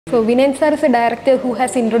So Vinayan sir is a director who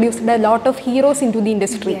has introduced a lot of heroes into the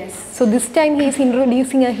industry. Yes. So this time he is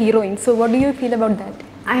introducing a heroine. So what do you feel about that?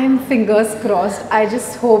 I am fingers crossed. I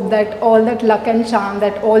just hope that all that luck and charm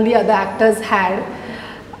that all the other actors had,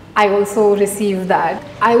 I also received that.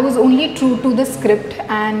 I was only true to the script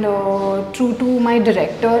and true to my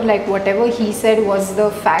director. Like whatever he said was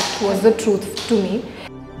the fact, was the truth to me.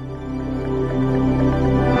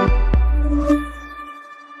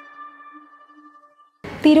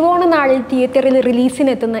 തിരുവോണനാളിൽ തിയേറ്ററിൽ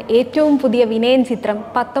റിലീസിനെത്തുന്ന ഏറ്റവും പുതിയ വിനയൻ ചിത്രം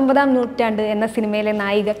 19-ാം നൂറ്റാണ്ട് എന്ന സിനിമയിലെ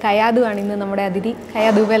നായിക കയാദു ആണ് ഇന്ന് നമ്മുടെ അതിഥി.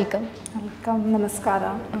 കയാദു, വെൽക്കം. വെൽക്കം,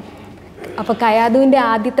 നമസ്കാരം. അപ്പോൾ കയാദുവിൻ്റെ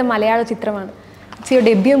ആദ്യത്തെ മലയാള ചിത്രമാണ്. It's your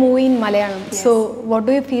debut movie in Malayalam. So what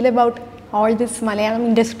do you feel about all this Malayalam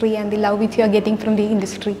industry and the love which you are getting from the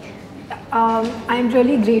industry? I'm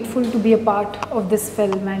really grateful to be a part of this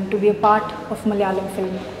film and to be a part of Malayalam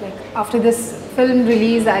film. Like after this film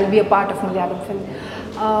release, I'll be a part of Malayalam film.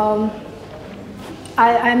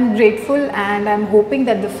 I'm grateful and I'm hoping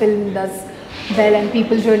that the film does well and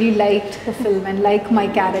people really liked the film and like my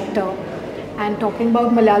character. And talking about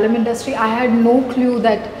Malayalam industry, I had no clue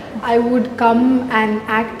that I would come and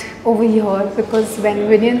act over here, because when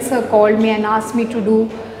Vinayan sir called me and asked me to do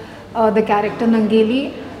the character Nangeli,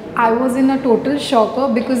 I was in a total shocker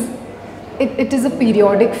because it is a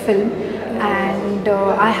periodic film and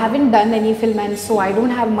I haven't done any film, and so I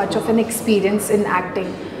don't have much of an experience in acting.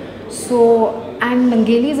 So, and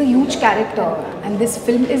Nangeli is a huge character and this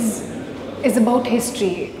film is about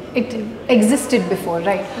history. It existed before,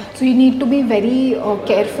 right? So you need to be very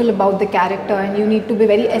careful about the character and you need to be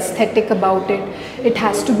very aesthetic about it. It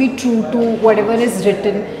has to be true to whatever is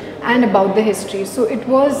written and about the history. So it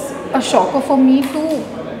was a shocker for me to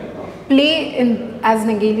play as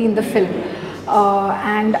Nangeli in the film.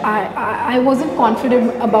 And I wasn't confident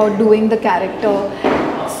about doing the character.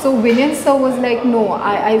 So Vinayan sir was like, no,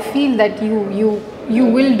 I feel that you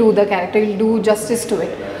will do the character, you'll do justice to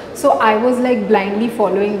it. So I was like blindly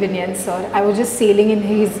following Vinayan sir. I was just sailing in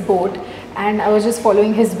his boat and I was just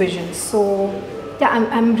following his vision. So yeah,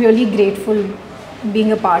 I'm really grateful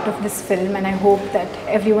being a part of this film, and I hope that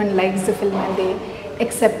everyone likes the film and they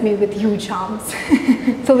accept me with huge arms.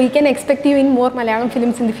 So we can expect you in more Malayalam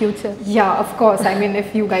films in the future? Yeah, of course. I mean,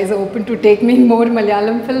 if you guys are open to take me in more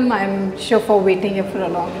Malayalam film, I'm sure for waiting here for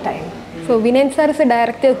a long time. So Vinayan sir is a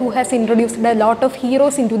director who has introduced a lot of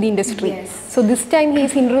heroes into the industry. Yes. So this time he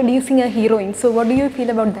is introducing a heroine. So what do you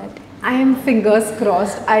feel about that? I am fingers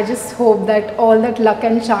crossed. I just hope that all that luck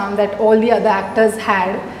and charm that all the other actors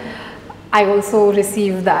had, I also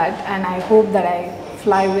received that, and I hope that I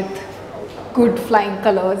fly with good flying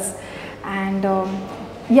colors. And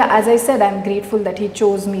yeah, as I said, I'm grateful that he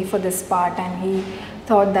chose me for this part and he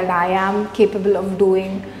thought that I am capable of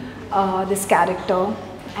doing this character.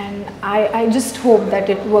 And I just hope that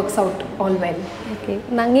it works out all well. Okay.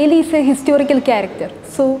 Nangeli is a historical character.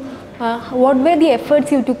 So what were the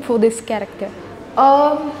efforts you took for this character?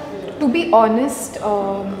 To be honest,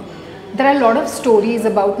 there are a lot of stories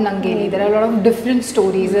about Nangeli. There are a lot of different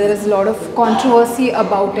stories. There is a lot of controversy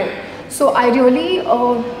about it. So I really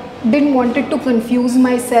didn't want it to confuse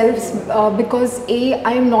myself because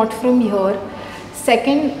I am not from here.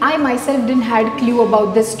 Second, I myself didn't had clue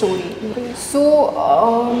about this story. So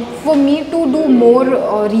for me to do more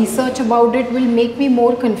research about it will make me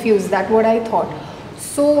more confused. That's what I thought.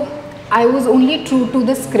 So I was only true to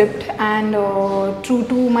the script and true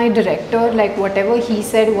to my director. Like whatever he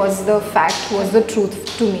said was the fact, was the truth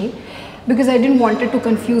to me. Because I didn't want it to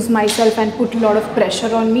confuse myself and put a lot of pressure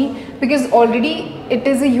on me, because already it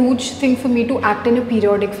is a huge thing for me to act in a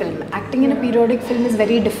periodic film. Acting in a periodic film is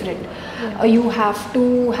very different. You have to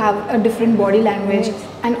have a different body language,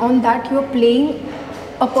 and on that you are playing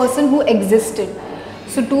a person who existed.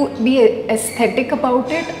 So to be aesthetic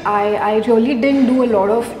about it, I really didn't do a lot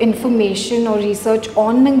of information or research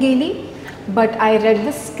on Nangeli, but I read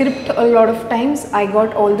the script a lot of times. I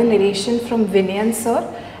got all the narration from Vinayan sir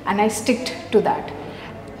and I sticked to that.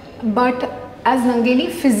 But as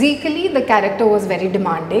Nangeli, physically the character was very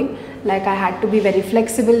demanding. Like I had to be very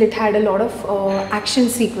flexible. It had a lot of action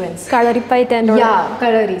sequence. Kalari fight and all. Yeah,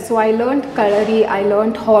 kalari. So I learned kalari, I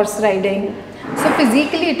learned horse riding. So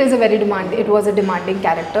physically it is a very demanding, it was a demanding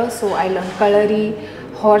character. So I learned kalari,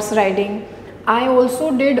 horse riding. I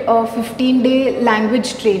also did a 15-day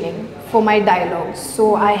language training for my dialogues.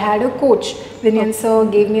 So I had a coach. Vinayan sir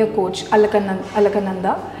gave me a coach,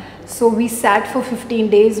 Alakananda. So we sat for 15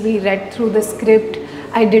 days, we read through the script,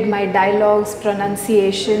 I did my dialogues,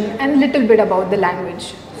 pronunciation and little bit about the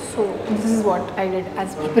language. So this is what I did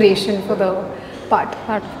as preparation for the part.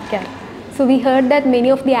 Okay. So So we heard that many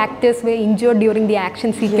of the actors were injured during the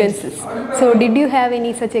action sequences. So did you have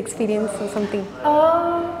any such experience or something?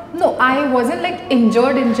 No, I wasn't like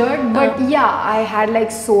injured, but yeah, I had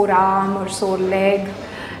like sore arm or sore leg,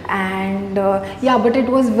 and yeah, but it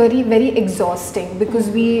was very, very exhausting because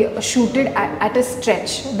we shooted at a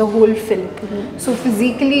stretch the whole film. So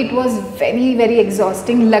physically it was very, very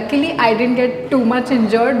exhausting. Luckily I didn't get too much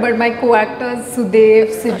injured, but my co-actors Sudev,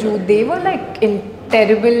 Siju, they were like in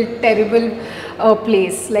terrible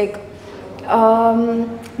place, like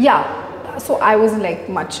yeah. So I wasn't like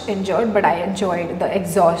much injured, but I enjoyed the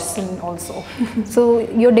exhaustion also. So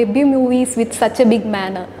your debut movie is with such a big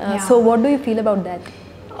manner. So what do you feel about that?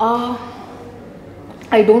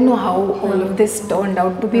 I don't know how all of this turned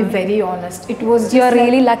out, to be very honest. It was just you are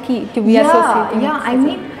really lucky to be associated. Yeah, I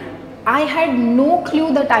mean, I had no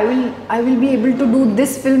clue that I will be able to do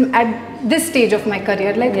this film at this stage of my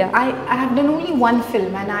career. Like I have done only one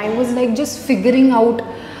film, and I was like just figuring out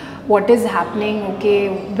what is happening. Okay,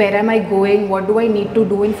 where am I going? What do I need to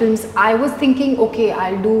do in films? I was thinking, okay,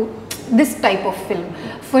 I'll do this type of film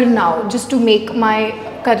for now, just to make my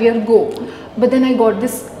career go. But then I got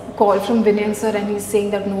this call from Vinayan sir, and he's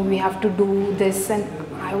saying that no, we have to do this, and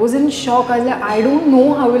I was in shock. I was like, I don't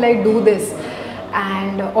know how will I do this.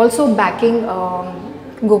 And also backing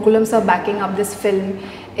Gokulam sir backing up this film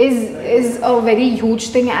is a very huge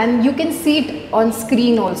thing, and you can see it on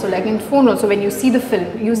screen also, like in phone also. When you see the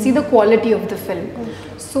film, you see the quality of the film.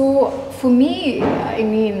 So for me, I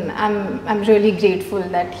mean, I'm really grateful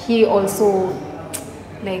that he also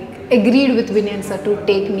like agreed with Vinayan sir to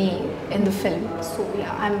take me in the film. So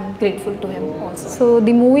yeah, I'm grateful to him also. So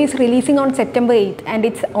the movie is releasing on September 8th, and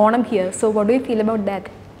it's Onam here. So what do you feel about that?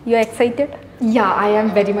 You're excited? Yeah, I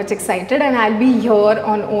am very much excited, and I'll be here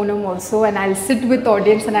on Onam also, and I'll sit with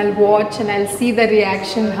audience and I'll watch and I'll see the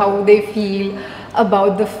reaction, how they feel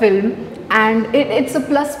about the film. And it's a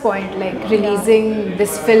plus point, like releasing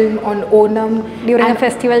this film on Onam during a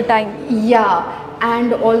festival time. Yeah,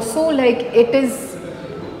 and also like it is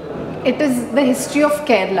the history of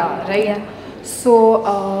Kerala, right? Yeah.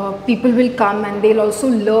 So people will come and they'll also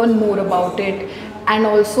learn more about it, and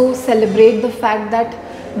also celebrate the fact that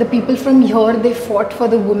the people from here, they fought for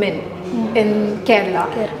the women in Kerala.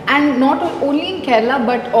 And not only in Kerala,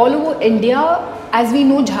 but all over India. As we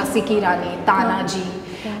know, Jhansi Ki Rani, Tanaji,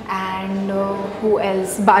 and who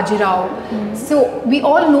else, Bajirao. So we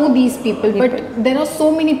all know these people, but there are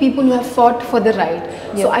so many people who have fought for the right.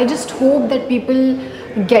 So I just hope that people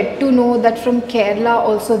get to know that from Kerala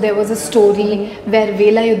also there was a story where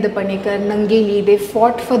Vela Yuddhapanikar, Nangeli, they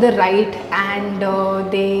fought for the right, and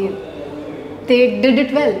they did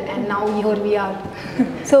it well, and now here we are.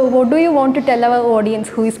 So what do you want to tell our audience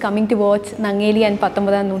who is coming to watch Nangeli and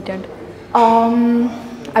pathonpathamnoottandu?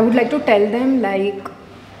 I would like to tell them, like,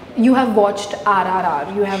 you have watched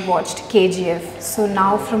RRR, you have watched KGF, so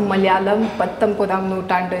now from Malayalam,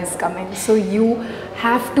 pathonpathamnoottandu is coming. So you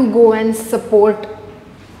have to go and support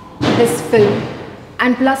this film.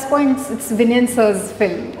 And plus points, it's Vinayan sir's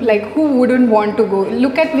film. Like, who wouldn't want to go?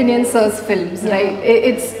 Look at Vinayan sir's films, right?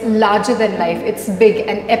 It's larger than life. It's big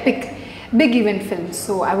and epic, big event film.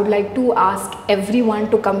 So I would like to ask everyone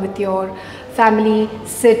to come with your family,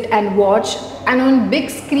 sit and watch. And on big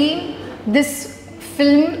screen, this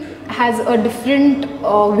film has a different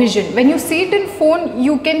vision. When you see it in phone,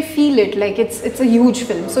 you can feel it, like it's a huge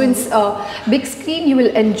film. So in big screen, you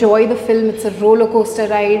will enjoy the film. It's a roller coaster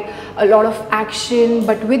ride, a lot of action,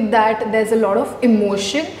 but with that there's a lot of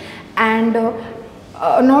emotion, and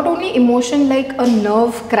not only emotion, like a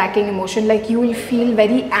nerve cracking emotion, like you will feel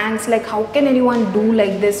very angst, like how can anyone do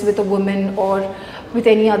like this with a woman or with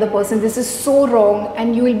any other person? This is so wrong,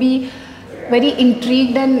 and you will be very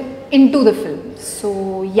intrigued and into the film.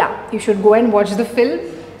 So yeah, you should go and watch the film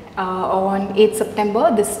on 8th September,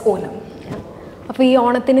 this Onam. അപ്പോൾ ഈ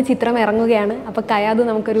ഓണത്തിന് ചിത്രം ഇറങ്ങുകയാണ്. അപ്പോൾ കയാദു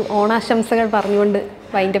നമുക്കൊരു ഓണാശംസകൾ പറഞ്ഞുകൊണ്ട്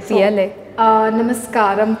wind up ചെയ്യാം അല്ലേ?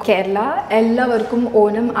 നമസ്കാരം കേരള, എല്ലാവർക്കും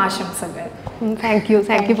ഓണം ആശംസകൾ. Thank you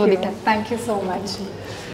for the time. Thank you so much.